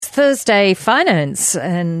Thursday Finance,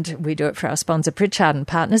 and we do it for our sponsor Pritchard and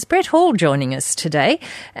Partners. Brett Hall joining us today,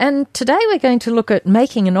 and today we're going to look at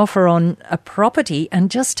making an offer on a property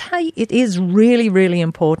and just how it is really, really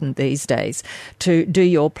important these days to do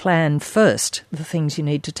your plan first, the things you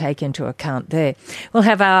need to take into account there. We'll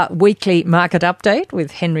have our weekly market update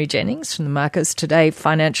with Henry Jennings from the Marcus Today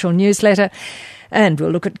financial newsletter. And we'll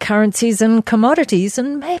look at currencies and commodities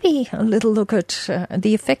and maybe a little look at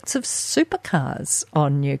the effects of supercars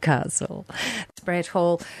on Newcastle. Brett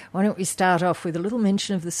Hall, why don't we start off with a little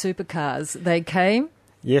mention of the supercars? They came.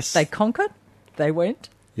 Yes. They conquered. They went.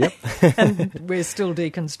 Yep. And we're still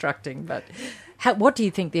deconstructing. But what do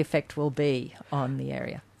you think the effect will be on the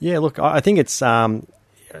area? Yeah, look, I think it's...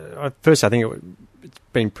 first, I think it's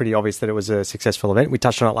been pretty obvious that it was a successful event. We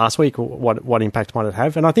touched on it last week, what impact might it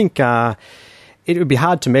have. And I think... it would be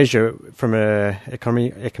hard to measure from an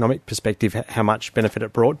economic perspective how much benefit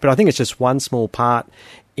it brought, but I think it's just one small part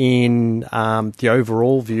in the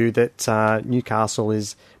overall view that Newcastle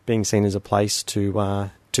is being seen as a place to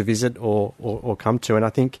visit or come to. And I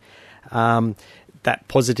think that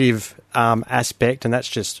positive aspect, and that's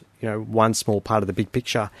just one small part of the big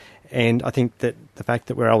picture. And I think that the fact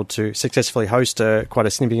that we're able to successfully host quite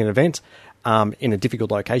a significant event in a difficult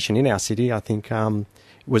location in our city, I think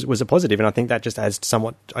was a positive, and I think that just adds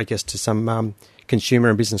somewhat, I guess, to some consumer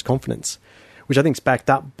and business confidence, which I think is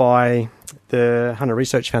backed up by the Hunter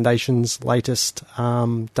Research Foundation's latest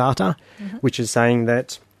data, which is saying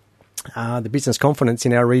that the business confidence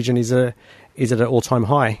in our region is at an all-time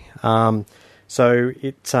high. So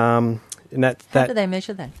it and that how do they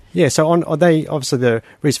measure that? Yeah, so they obviously the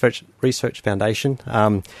Research Foundation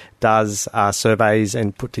does surveys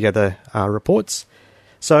and put together reports.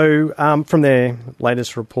 So from their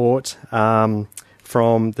latest report, from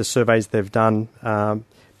the surveys they've done,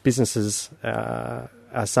 businesses are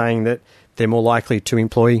saying that they're more likely to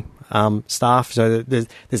employ staff. So there's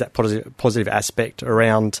that positive aspect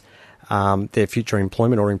around their future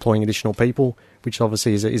employment or employing additional people, which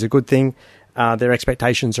obviously is a good thing. Their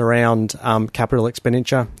expectations around capital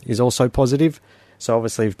expenditure is also positive. So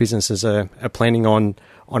obviously if businesses are planning on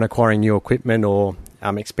acquiring new equipment or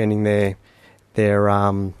expanding their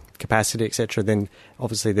capacity, etc., then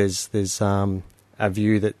obviously there's a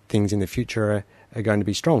view that things in the future are going to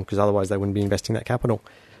be strong, because otherwise they wouldn't be investing that capital.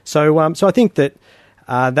 So I think that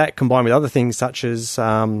that combined with other things such as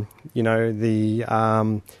the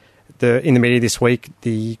in the media this week,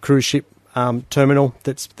 the cruise ship terminal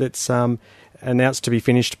that's announced to be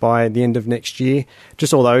finished by the end of next year,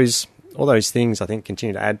 just all those things I think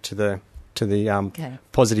continue to add to the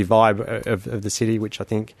positive vibe of the city, which I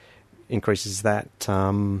think increases that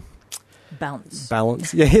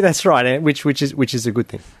balance. Yeah, that's right. Which is a good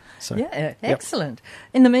thing. So, yeah, excellent. Yep.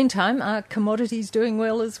 In the meantime, are commodities doing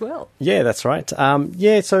well as well? Yeah, that's right.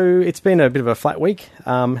 So it's been a bit of a flat week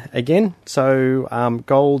again. So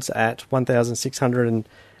gold's at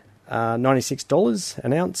 $1,696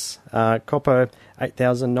 an ounce. Copper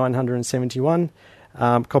 $8,971.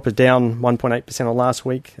 Copper down 1.8% on last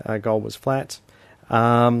week. Gold was flat.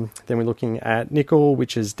 Then we're looking at nickel,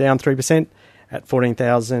 which is down 3% at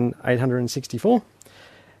 14,864.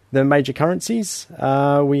 The major currencies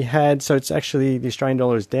so it's actually the Australian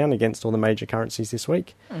dollar is down against all the major currencies this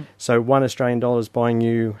week. So $1 Australian is buying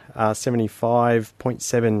you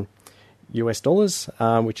 75.7 US dollars,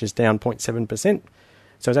 which is down 0.7%.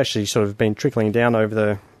 So it's actually sort of been trickling down over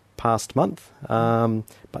the past month, but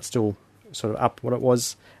still sort of up what it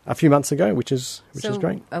was a few months ago, which is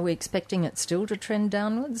great. Are we expecting it still to trend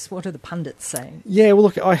downwards? What are the pundits saying? Yeah, well,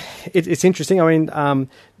 look, it's interesting. I mean,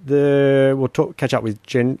 we'll catch up with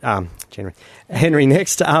Henry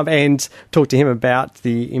next, and talk to him about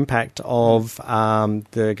the impact of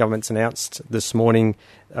the government's announced this morning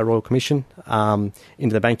a Royal Commission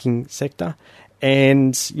into the banking sector,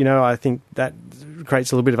 and I think that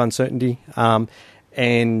creates a little bit of uncertainty. So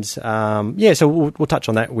we'll touch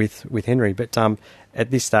on that with Henry, but at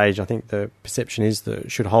this stage, I think the perception is that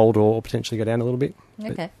it should hold or potentially go down a little bit.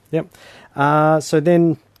 Okay. But, yep. So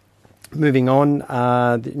then moving on,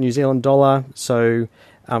 the New Zealand dollar, so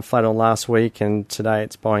flat on last week, and today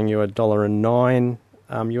it's buying you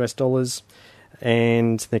 $1.09 US dollars,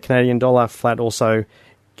 and the Canadian dollar flat also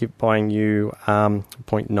buying you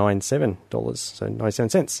 $0.97, so 97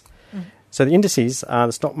 cents. So the indices,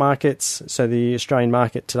 the stock markets, so the Australian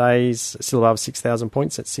market today is still above 6,000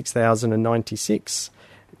 points at 6,096,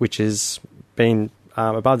 which has been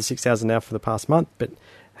above the 6,000 now for the past month, but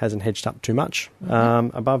hasn't hedged up too much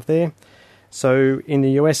above there. So in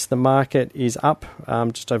the US, the market is up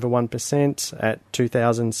just over 1% at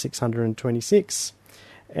 2,626.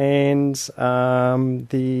 and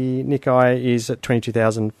the Nikkei is at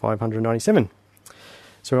 22,597.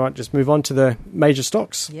 So we might just move on to the major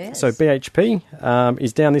stocks. Yes. So BHP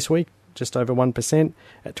is down this week, just over 1%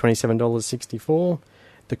 at $27.64.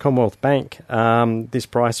 The Commonwealth Bank, this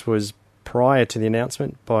price was prior to the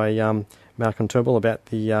announcement by Malcolm Turnbull about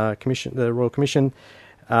the Royal Commission.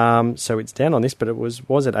 So it's down on this, but it was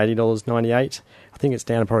at $80.98. I think it's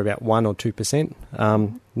down probably about 1 or 2%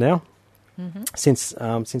 now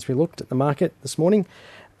since we looked at the market this morning.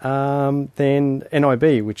 Then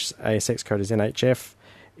NIB, which ASX code is NHF,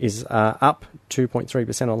 is up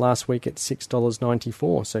 2.3% on last week at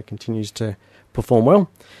 $6.94, so it continues to perform well.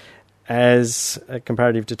 As a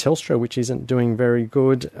comparative to Telstra, which isn't doing very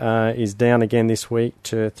good, is down again this week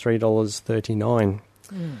to $3.39.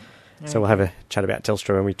 So we'll have a chat about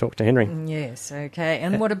Telstra when we talk to Henry. Yes, okay.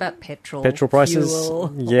 And what about petrol? Petrol prices?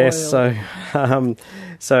 Fuel, yes, oil?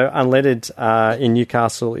 so unleaded in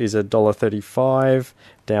Newcastle is $1.35,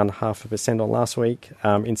 down 0.5% on last week.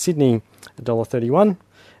 In Sydney, $1.31,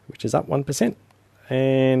 which is up 1%,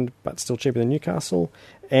 but still cheaper than Newcastle.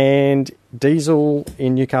 And diesel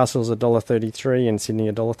in Newcastle is $1.33 and Sydney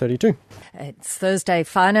 $1.32. It's Thursday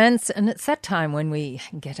Finance, and it's that time when we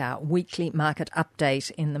get our weekly market update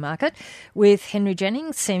in the market with Henry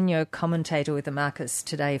Jennings, senior commentator with the Marcus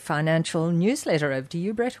Today financial newsletter. Over to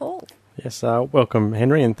you, Brett Hall. Yes, welcome,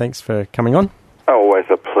 Henry, and thanks for coming on. Always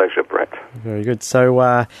a pleasure, Brett. Very good.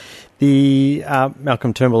 So the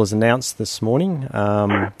Malcolm Turnbull has announced this morning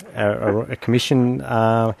a commission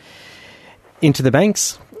into the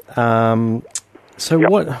banks. What's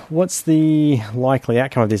the likely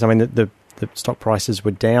outcome of this? I mean, the stock prices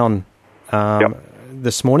were down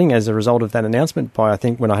this morning as a result of that announcement by, I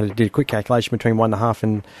think, when I did a quick calculation, between 1.5%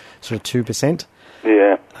 and sort of 2%.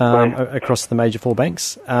 Yeah. Across the major four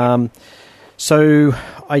banks. So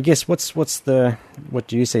I guess what do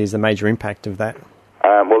you see as the major impact of that?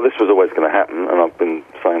 Well, this was always going to happen, and I've been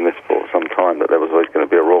saying this for some time, that there was always going to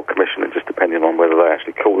be a Royal Commission, and just depending on whether they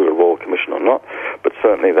actually called it a Royal Commission or not. But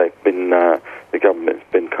certainly the government's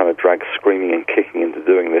been kind of dragged screaming and kicking into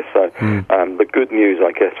doing this. So the good news,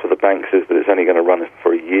 I guess, for the banks is that it's only going to run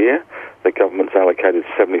for a year. The government's allocated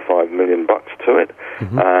 $75 million to it,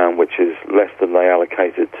 which is less than they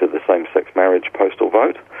allocated to the same-sex marriage postal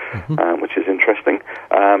vote, which is interesting.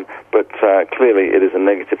 But clearly it is a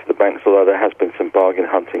negative for the banks, although there has been some bargain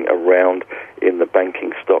hunting around in the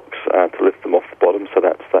banking stocks to lift them off the bottom, so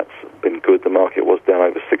that's been good. The market was down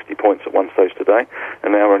over 60 points at one stage today,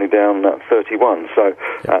 and now we're only down 31. So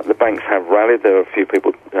the banks have rallied. There are a few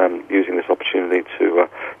people using this opportunity to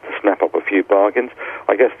snap up a few bargains.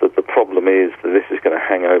 I guess that the problem is that this is going to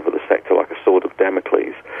hang over the sector like a sword of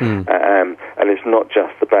Damocles. And it's not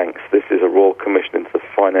just the banks. This is a Royal Commission into the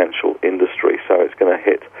financial industry, so it's going to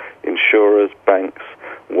hit insurers, banks,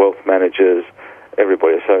 wealth managers,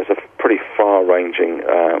 everybody. So it's a pretty far-ranging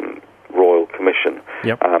Royal Commission.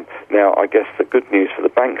 Now, I guess the good news for the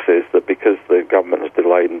banks is that because the government has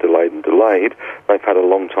delayed, they've had a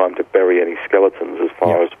long time to bury any skeletons as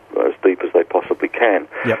far as deep as they possibly can.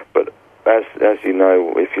 But as you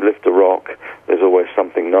know, if you lift a rock, there's always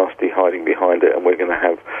something nasty hiding behind it, and we're going to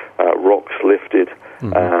have rocks lifted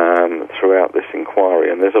throughout this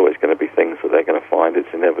inquiry, and there's always going to be things that they're going to find.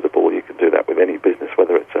 It's inevitable. You can do that with any business,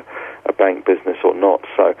 whether it's a bank business or not.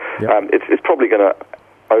 So it's probably going to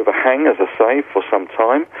overhang, as I say, for some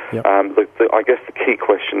time. I guess the key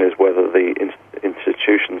question is whether the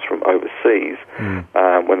institutions from overseas,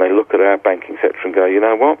 when they look at our banking sector and go, you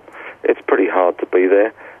know what, it's pretty hard to be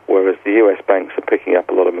there, whereas the US banks are picking up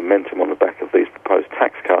a lot of momentum on the back of these proposed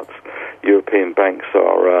tax cuts. European banks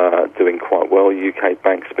are doing quite well. UK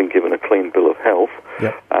banks have been given a clean bill of health.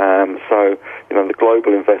 So, the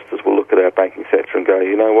global investors will look at our banking sector and go,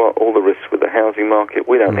 you know what, all the risks with the housing market,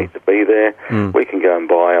 we don't need to be there. We can go and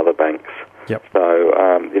buy other banks. So,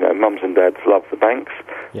 mums and dads love the banks,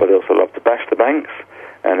 but they also love to bash the banks.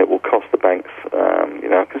 And it will cost the banks,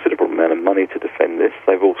 a considerable amount of money to defend this.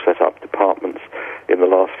 They've all set up departments in the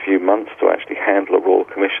last few months to actually handle a Royal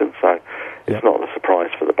Commission, so it's not a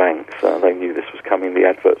surprise for the banks. They knew this was coming. The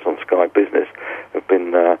adverts on Sky Business have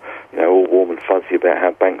been, all warm and fuzzy about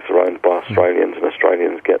how banks are owned by Australians and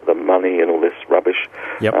Australians get the money and all this rubbish.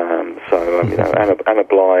 Anna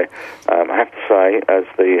Bligh, I have to say, as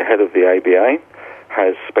the head of the ABA,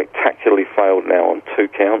 has spectacularly failed now on 2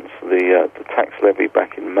 counts, the tax levy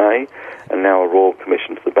back in May, and now a Royal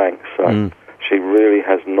Commission to the banks. So she really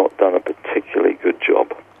has not done a particularly good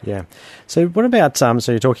job. Yeah. So what about, so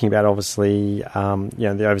you're talking about, obviously,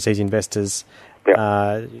 the overseas investors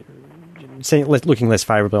looking less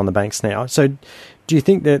favourably on the banks now. So do you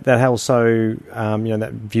think that also,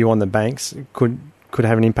 that view on the banks could could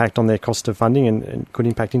have an impact on their cost of funding and could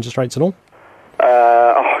impact interest rates at all?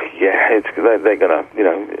 They're going to,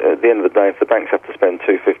 at the end of the day, if the banks have to spend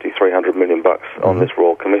 $250-300 million on this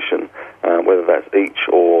Royal Commission, whether that's each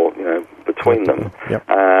or between them, who's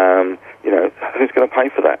going to pay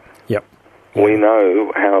for that? Yep. We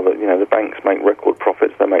know how the banks make record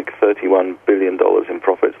profits. They make $31 billion in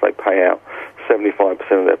profits. They pay out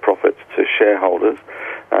 75% of their profits to shareholders.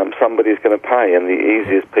 Somebody's going to pay, and the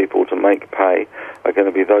easiest people to make pay are going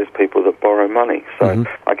to be those people that borrow money. So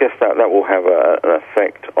I guess that will have an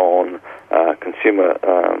effect on consumer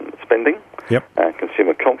spending,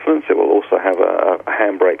 consumer confidence. It will also have a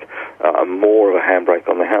handbrake, more of a handbrake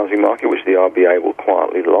on the housing market, which the RBA will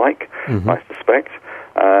quietly like, I suspect.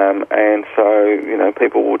 And so,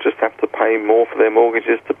 people will just have to pay more for their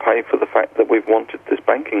mortgages to pay for the fact that we've wanted this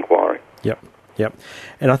bank inquiry. Yep.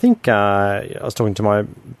 And I think I was talking to my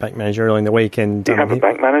bank manager earlier in the week. And do you have a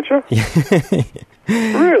bank manager?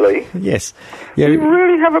 Really? Yes. Yeah. Do you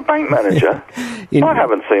really have a bank manager? I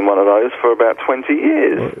haven't seen one of those for about 20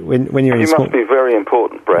 years. When you're in you must be very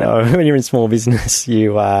important, Brett. No, when you're in small business,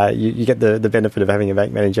 you get the benefit of having a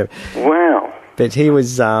bank manager. Wow. But he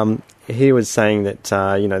was saying that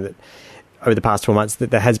that over the past 12 months that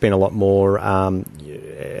there has been a lot more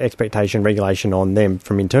expectation, regulation on them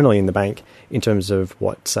from internally in the bank in terms of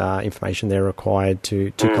what information they're required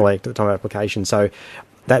to collect at the time of application. So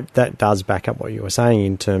that does back up what you were saying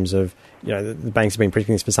in terms of the banks have been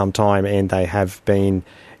predicting this for some time, and they have been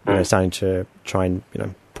starting to try and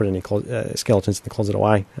put any skeletons in the closet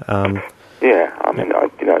away.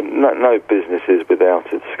 No business is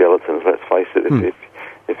without its skeletons. Let's face it.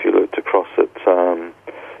 If you looked across at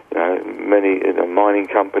many mining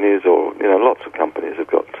companies or lots of companies have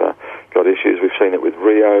got issues. We've seen it with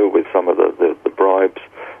Rio, with some of the bribes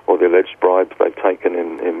or the alleged bribes they've taken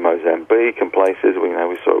in Mozambique and places. We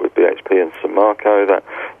saw it with BHP and Samarco, that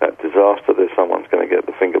disaster. Someone's going to get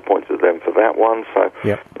the finger pointed at them for that one. So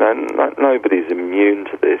nobody's immune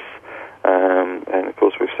to this. And of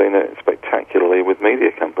course we've seen it spectacularly with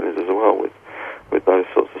media companies as well, with those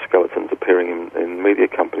sorts of skeletons appearing in media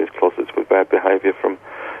companies' closets with bad behaviour from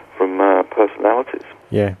personalities.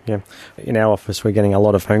 Yeah. In our office, we're getting a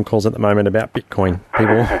lot of phone calls at the moment about Bitcoin.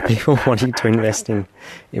 People wanting to invest in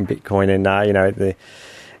Bitcoin, and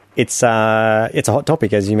it's a hot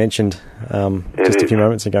topic, as you mentioned just a few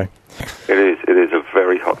moments ago. It is a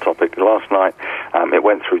very hot topic. Last night, it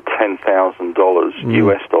went through $10,000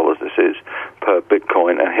 US dollars. This is per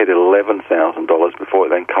Bitcoin, and hit $11,000 before it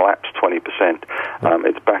then collapsed 20%.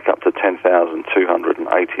 It's back up to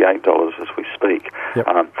 $10,288 as we speak.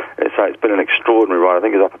 So it's been an extraordinary ride. I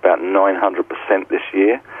think it's up about 900% this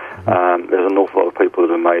year. There's an awful lot of people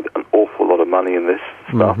that have made an awful lot of money in this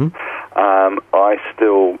stuff. I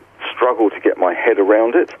still struggle to get my head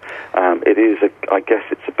around it. I guess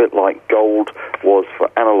it's a bit like gold was for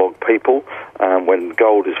analog people. When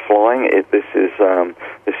gold is flying, this is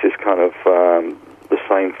kind of the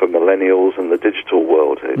same for millennials and the digital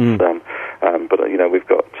world. But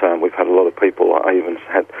we've had a lot of people. I even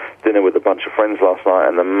had dinner with a bunch of friends last night,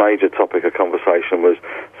 and the major topic of conversation was,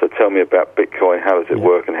 so tell me about Bitcoin. How does it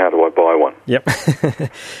work, and how do I buy one?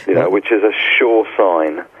 Which is a sure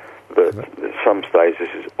sign that at some stage this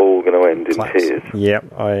is all going to end in tears. Yep,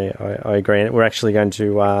 I agree. And we're actually going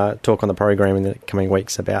to talk on the program in the coming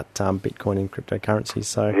weeks about Bitcoin and cryptocurrencies.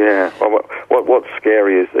 So what's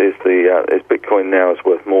scary is Bitcoin now is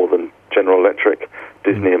worth more than General Electric,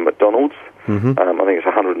 Disney, and McDonald's. I think it's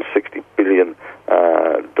 $160 billion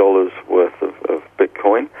worth of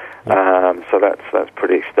Bitcoin. So that's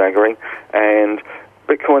pretty staggering. And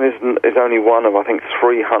Bitcoin is only one of, I think,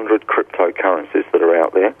 300 cryptocurrencies that are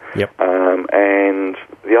out there. And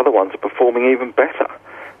the other ones are performing even better.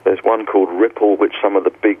 There's one called Ripple, which some of the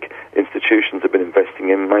big institutions have been investing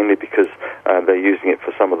in, mainly because they're using it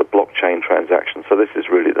for some of the blockchain transactions. So this is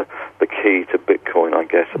really the key to Bitcoin, I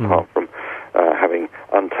guess, apart from having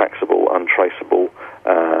untaxable, untraceable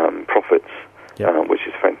profits, which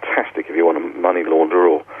is fantastic if you want to money launder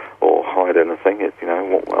or hide anything.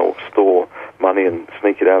 Or store money and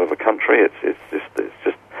sneak it out of a country. It's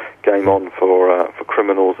just game on for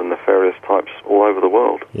criminals and nefarious types all over the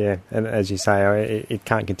world. Yeah, and as you say, it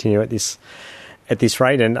can't continue at this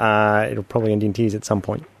rate, and it'll probably end in tears at some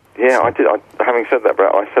point. Yeah, so. I did. Having said that,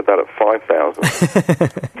 Brett, I said that at 5,000,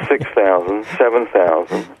 6,000,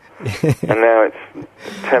 7,000, and now it's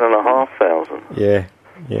 10,500. Yeah.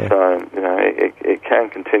 So it can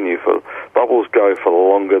continue bubbles go for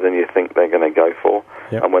longer than you think they're going to go for,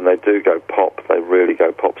 and when they do go pop, they really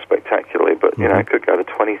go pop spectacularly. But it could go to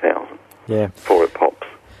 20,000 before it pops.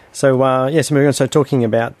 So moving on. So talking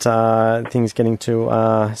about things getting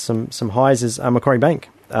to some highs is Macquarie Bank.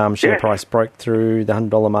 Share price broke through the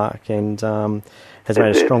 $100 mark and has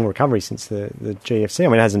made a strong recovery since the GFC. I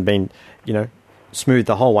mean, it hasn't been, smooth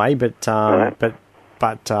the whole way, but I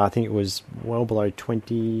think it was well below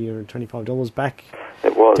 $20 or $25 back.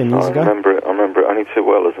 It was. 10 years ago. I remember it only too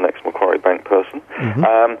well as an ex-Macquarie Bank person.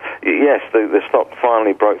 Mm-hmm. Yes, the stock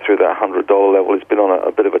finally broke through that $100 level. It's been on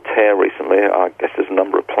a bit of a tear recently. I guess there's a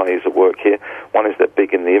number of plays at work here. One is they're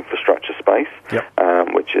big in the infrastructure space,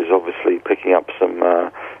 which is obviously picking up some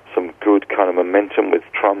good kind of momentum with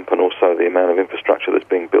Trump and also the amount of infrastructure that's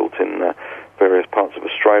being built in various parts of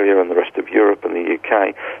Australia and the rest of Europe and the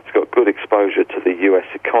UK. It's got good exposure to the US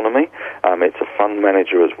economy. It's a fund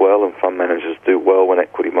manager as well, and fund managers do well when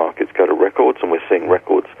equity markets go to records, and we're seeing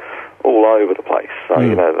records all over the place. So,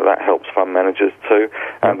 that helps fund managers too.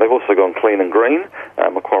 They've also gone clean and green.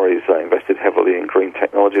 Macquarie's invested heavily in green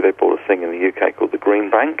technology. They bought a thing in the UK called the Green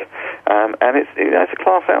Bank. And it's a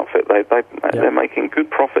class outfit. They're making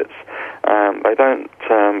good profits. They don't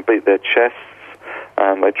beat their chests.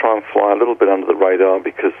 They try and fly a little bit under the radar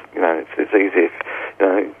because it's easy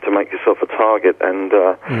to make yourself a target, and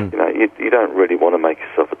you don't really want to make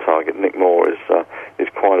yourself a target. Nick Moore is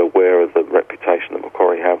quite aware of the reputation that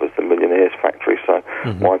Macquarie have as the millionaires factory. So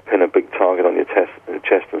why pin a big target on your chest and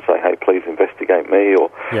say, hey, please investigate me, or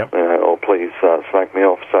please slag me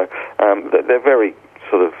off? So they're very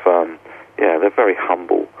sort of they're very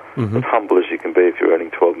humble. Mm-hmm. As humble as you can be if you're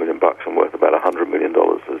earning $12 million and worth about $100 million,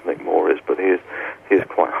 as Nick Moore is, but he is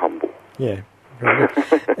quite humble. Yeah, very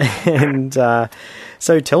good. And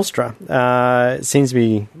so Telstra seems to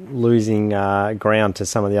be losing ground to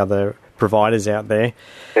some of the other providers out there.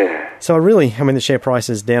 Yeah. So the share price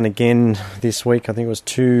is down again this week. I think it was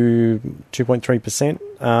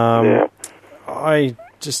 2.3%. I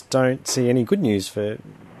just don't see any good news for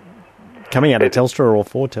coming out of Telstra or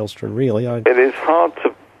for Telstra, really. It is hard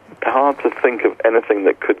to think of anything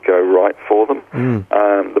that could go right for them.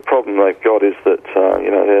 The problem they've got is that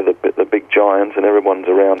they're the big giants, and everyone's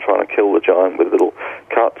around trying to kill the giant with little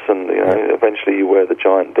cuts, and eventually you wear the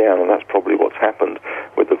giant down, and that's probably what's happened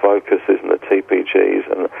with the Vocuses and the TPGs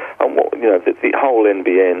and what the whole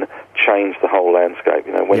NBN changed the whole landscape.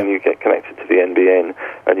 When you get connected to the NBN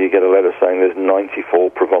and you get a letter saying there's 94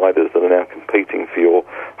 providers that are now competing for your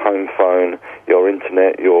home phone, your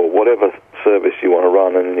internet, your whatever service you want to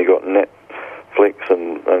run, and then you've got Netflix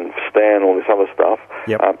and Stan, all this other stuff.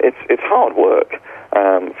 It's hard work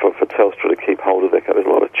for Telstra to keep hold of their. There's a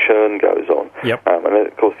lot of churn goes on, and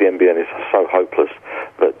of course the NBN is so hopeless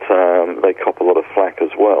that they cop a lot of flack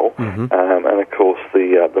as well. And of course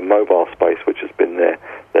the mobile space, which has been their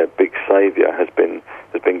big saviour, has been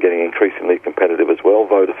getting increasingly competitive as well.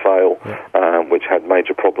 Vodafone, which had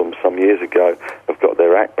major problems some years ago, have got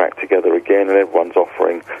their act back together again, and everyone's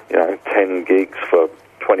offering 10 gigs for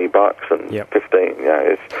 $20 and 15.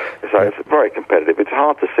 It's very competitive. It's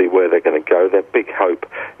hard to see where they're going to go. Their big hope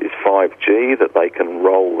is 5G, that they can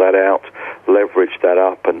roll that out, leverage that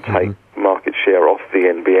up, and take market share off the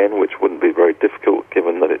NBN, which wouldn't be very difficult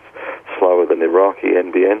given that it's slower than Iraqi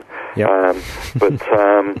NBN.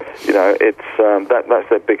 That's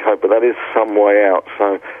their big hope, but that is some way out.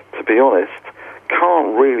 So, to be honest,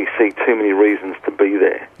 can't really see too many reasons to be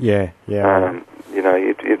there.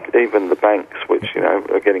 Even the banks, which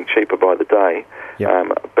are getting cheaper by the day,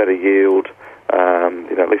 better yield.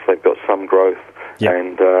 At least they've got some growth.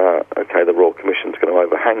 And the Royal Commission's going to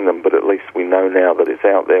overhang them, but at least we know now that it's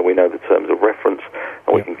out there. We know the terms of reference,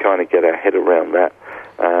 and we can kind of get our head around that.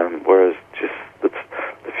 Whereas just the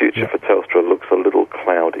future for Telstra looks a little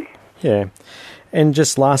cloudy. Yeah. And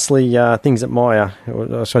just lastly, things at Myer.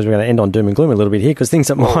 I suppose we're going to end on doom and gloom a little bit here, because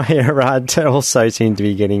things at Myer also seem to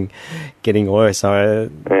be getting worse. I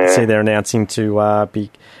see they're announcing to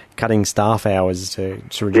be cutting staff hours to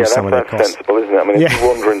reduce some of their costs. That's sensible, isn't it? I mean, if you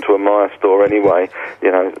wander into a Myer store anyway,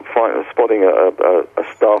 spotting a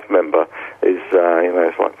staff member is,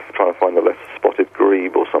 it's like trying to find the less spotted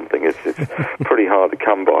grebe or something. It's pretty hard to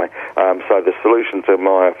come by. So the solution to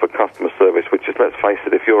Myer for customer service, which is, let's face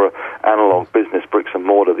it, if you're an analogue business, bricks and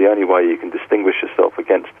mortar, the only way you can distinguish yourself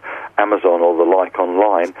against Amazon or the like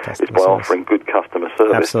online is by offering good customer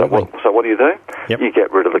service. Absolutely. So what do? You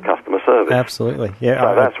get rid of the customer service. Absolutely. Yeah.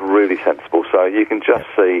 So that's really sensible. So you can just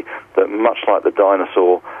see that, much like the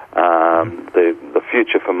dinosaur, the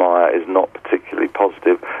future for Myer is not particularly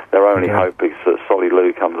positive. Their only hope is that Solly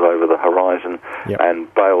Lou comes over the horizon and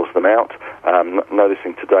bails them out.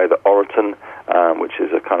 Noticing today that Oroton, which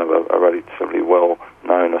is a kind of a relatively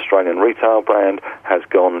well-known Australian retail brand, has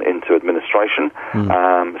gone into administration.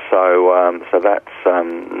 So that's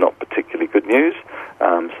not particularly good news.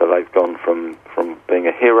 So they've gone from being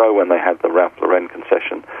a hero when they had the Ralph Lauren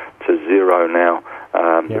concession to zero now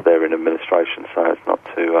that they're in administration. So it's not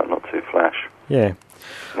too flash. Yeah.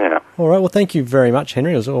 Yeah. All right. Well, thank you very much,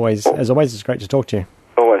 Henry. As always, it's great to talk to you.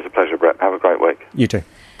 Always a pleasure, Brett. Have a great week. You too.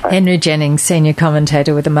 Henry Jennings, senior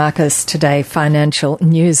commentator with the Marcus Today financial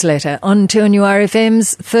newsletter. On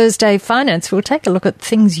 2NURFM's Thursday Finance, we'll take a look at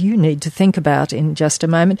things you need to think about in just a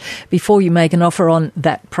moment before you make an offer on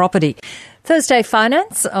that property. Thursday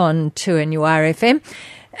Finance on 2NURFM.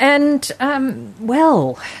 And,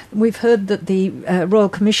 we've heard that the Royal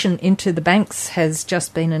Commission into the banks has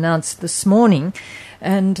just been announced this morning.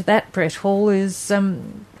 And that, Brett Hall, is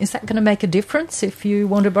that going to make a difference if you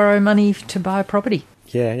want to borrow money to buy a property?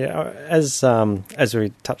 Yeah. As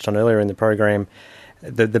we touched on earlier in the program,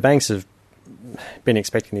 the banks have been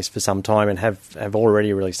expecting this for some time and have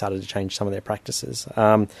already really started to change some of their practices.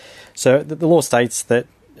 So the law states that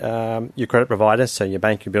your credit provider, so your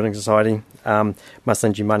bank, your building society, must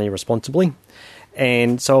lend you money responsibly,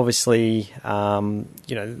 and so obviously,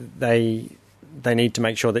 they need to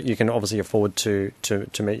make sure that you can obviously afford to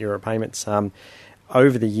meet your repayments.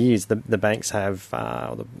 Over the years, the banks have,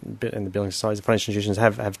 and the building societies, the financial institutions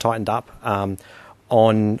have tightened up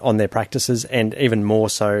on their practices, and even more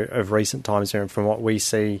so of recent times. From what we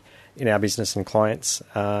see in our business and clients,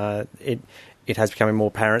 it has become more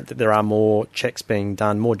apparent that there are more checks being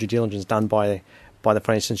done, more due diligence done by the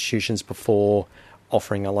financial institutions before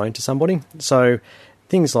offering a loan to somebody. So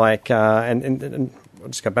things like, and I'll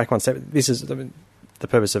just go back one step. This is the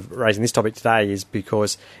purpose of raising this topic today, is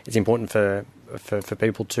because it's important for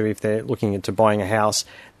people to, if they're looking into buying a house,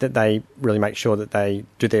 that they really make sure that they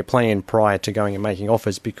do their plan prior to going and making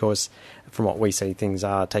offers, because from what we see, things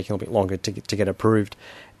are taking a little bit longer to get approved.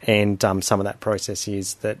 And some of that process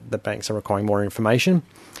is that the banks are requiring more information.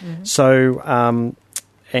 Mm-hmm.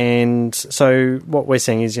 So what we're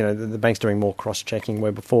seeing is, the bank's doing more cross-checking,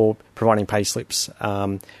 where before providing pay slips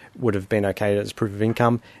would have been okay as proof of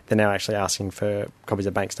income. They're now actually asking for copies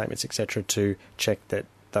of bank statements, etc., to check that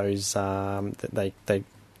those that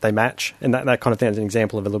they match, and that kind of thing is an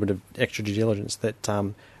example of a little bit of extra due diligence that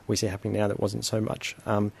we see happening now that wasn't so much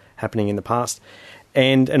happening in the past.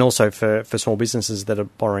 And also for small businesses that are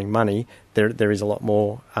borrowing money, there is a lot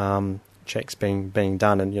more checks being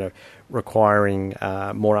done, and requiring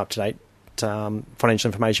more up to date financial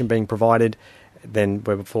information being provided than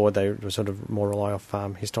where before they were sort of more rely off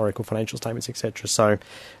historical financial statements, etc.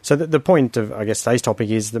 So the point of, I guess, today's topic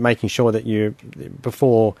is that making sure that you,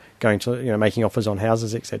 before going to making offers on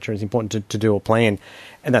houses, etc., is important to do a plan,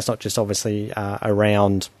 and that's not just obviously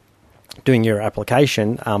around doing your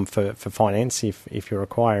application for finance if you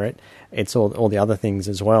require it. It's all the other things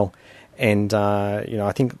as well. And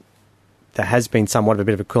I think there has been somewhat of a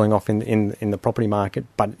bit of a cooling off in the property market,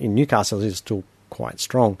 but in Newcastle it is still quite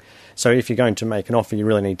strong. So if you're going to make an offer, you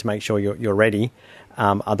really need to make sure you're ready.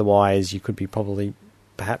 Otherwise, you could be probably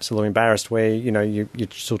perhaps a little embarrassed where you're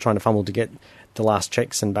still trying to fumble to get the last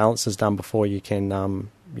checks and balances done before you can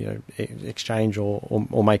exchange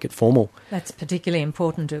or make it formal. That's particularly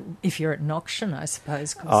important if you're at an auction, I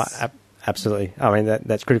suppose. Absolutely. I mean,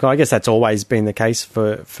 that's critical. I guess that's always been the case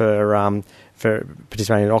for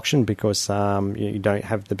participating in an auction, because you don't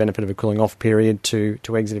have the benefit of a cooling off period to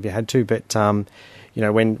exit if you had to. But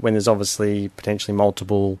when there's obviously potentially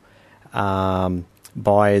multiple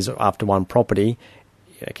buyers after one property,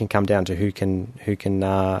 it can come down to who can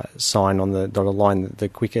sign on the dotted line the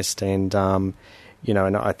quickest. And and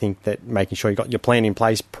I think that making sure you got your plan in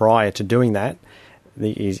place prior to doing that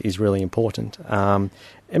is really important.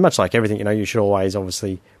 And much like everything, you should always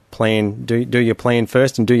obviously plan, do your plan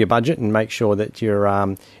first, and do your budget, and make sure that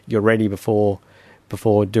you're ready before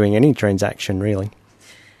doing any transaction, really.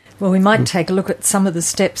 Well, we might take a look at some of the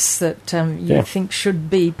steps that you think should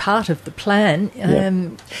be part of the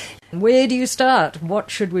plan. Where do you start? What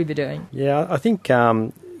should we be doing? Yeah, I think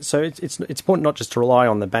so. It's important not just to rely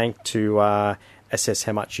on the bank to assess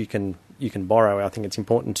how much you can borrow. I think it's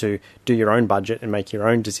important to do your own budget and make your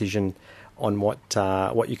own decision on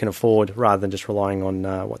what you can afford, rather than just relying on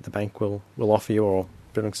what the bank will offer you, or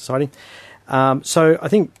building society. So I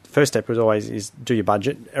think the first step is do your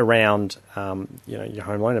budget around your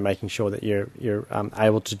home loan, and making sure that you're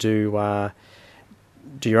able to do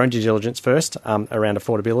your own due diligence first around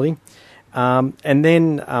affordability. And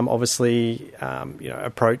then obviously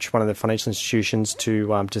approach one of the financial institutions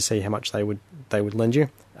to see how much they would lend you,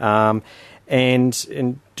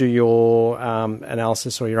 and do your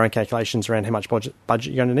analysis or your own calculations around how much budget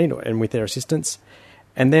you're going to need, and with their assistance.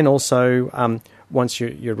 And then also once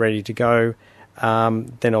you're ready to go,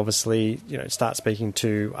 then obviously start speaking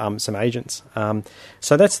to some agents.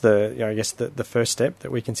 So that's the first step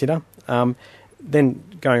that we consider. Then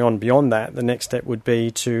going on beyond that, the next step would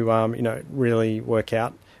be to really work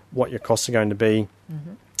out what your costs are going to be,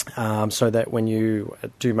 so that when you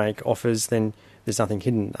do make offers, then there's nothing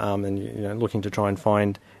hidden, and you're looking to try and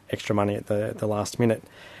find extra money at the last minute.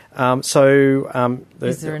 Is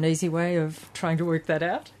there an easy way of trying to work that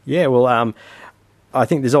out? Yeah, well, I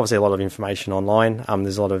think there's obviously a lot of information online.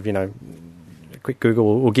 There's a lot of, quick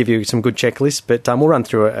Google will give you some good checklists, but we'll run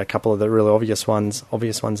through a couple of the really obvious ones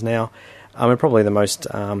now. And probably the most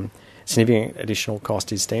significant additional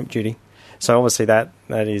cost is stamp duty. So obviously that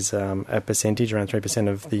is a percentage, around 3%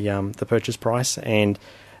 of the purchase price, and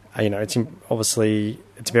it's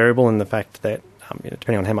variable in the fact that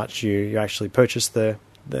depending on how much you actually purchase the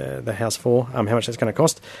house for, how much that's going to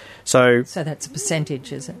cost. So that's a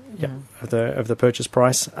percentage, is it? Yeah, of the purchase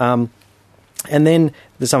price. And then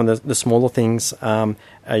there's some of the smaller things,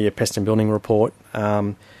 your pest and building report,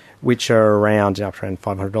 which are around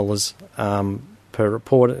 $500 per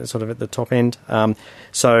report, sort of at the top end.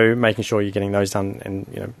 So making sure you're getting those done and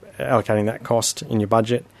allocating that cost in your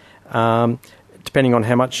budget. Depending on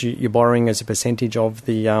how much you're borrowing as a percentage of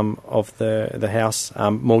the house,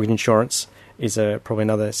 mortgage insurance is probably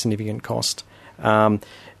another significant cost.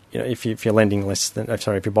 If you're lending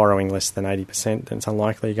if you're borrowing less than 80%, then it's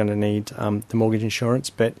unlikely you're going to need the mortgage insurance.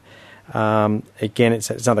 But again, it's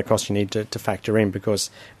another cost you need to factor in, because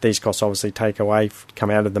these costs obviously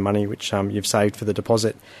come out of the money which you've saved for the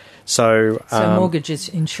deposit. So mortgage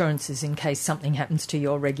insurance is in case something happens to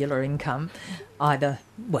your regular income, either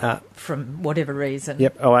from whatever reason.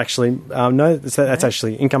 Yep. Oh, actually, no. That's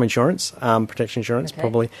actually income insurance, protection insurance,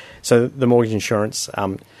 probably. So the mortgage insurance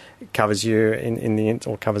covers you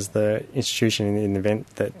or covers the institution in the event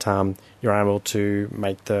that you're unable to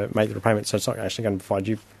make the repayment. So it's not actually going to provide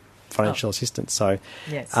you financial assistance. So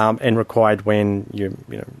yes. And required when you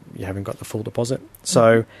haven't got the full deposit.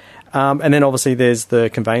 So. And then obviously there's the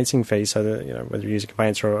conveyancing fee. So whether you use a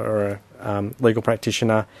conveyancer or a legal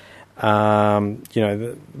practitioner,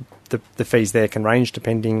 the fees there can range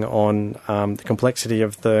depending on the complexity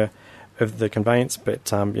of the conveyance, but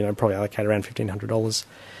probably allocate around $1,500.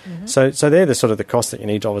 Mm-hmm. So they're the sort of the costs that you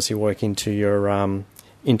need to obviously work into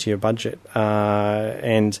your budget.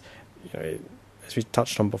 And as we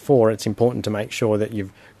touched on before, it's important to make sure that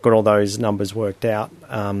you've got all those numbers worked out.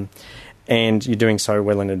 And you're doing so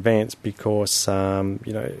well in advance, because otherwise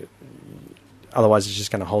it's just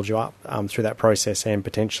going to hold you up through that process and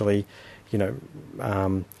potentially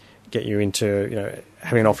get you into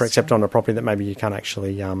having an offer accepted on a property that maybe you can't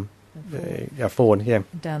actually afford. Yeah,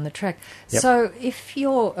 down the track. Yep. So if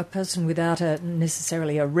you're a person without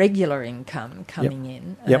necessarily a regular income coming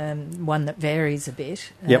in, one that varies a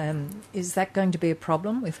bit, is that going to be a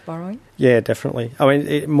problem with borrowing? Yeah, definitely. I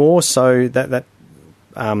mean, more so that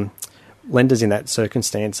lenders in that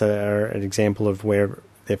circumstance are an example of where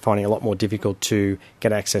they're finding it a lot more difficult to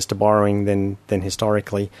get access to borrowing than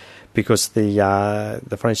historically, because the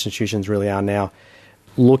financial institutions really are now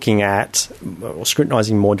looking at or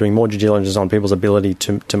scrutinising more, doing more due diligence on people's ability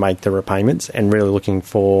to make the repayments, and really looking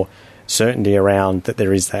for certainty around that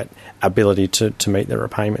there is that ability to meet the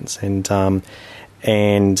repayments. And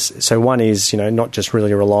so one is not just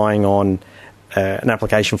really relying on an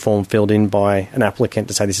application form filled in by an applicant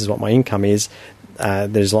to say this is what my income is.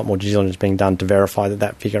 There's a lot more due diligence being done to verify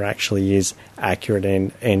that figure actually is accurate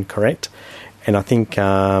and correct. And I think,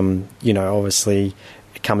 obviously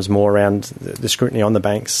it comes more around the scrutiny on the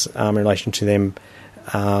banks in relation to them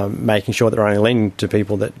making sure that they're only lending to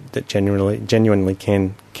people that genuinely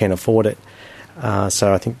can afford it.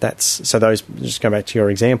 So I think those, just going back to your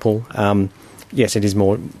example, yes, it is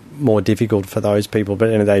more difficult for those people. But at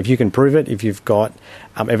the end of the day, if you can prove it, if you've got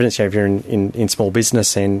evidence, if you're in small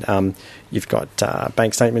business and you've got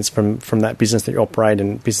bank statements from that business that you operate,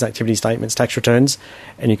 and business activity statements, tax returns,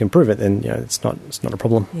 and you can prove it, then it's not a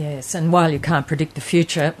problem. Yes, and while you can't predict the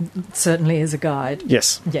future, it certainly is a guide.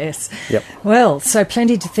 Yes. Yep. Well, so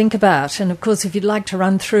plenty to think about. And of course, if you'd like to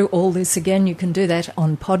run through all this again, you can do that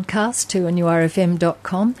on podcast,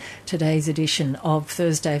 2NURFM.com. Today's edition of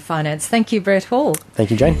Thursday Finance. Thank you, Brett Hall.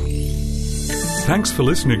 Thank you, Jane. Thanks for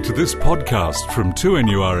listening to this podcast from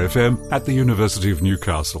 2NURFM at the University of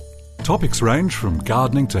Newcastle. Topics range from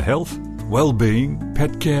gardening to health, well-being,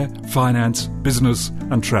 pet care, finance, business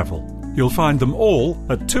and travel. You'll find them all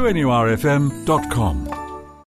at 2NURFM.com.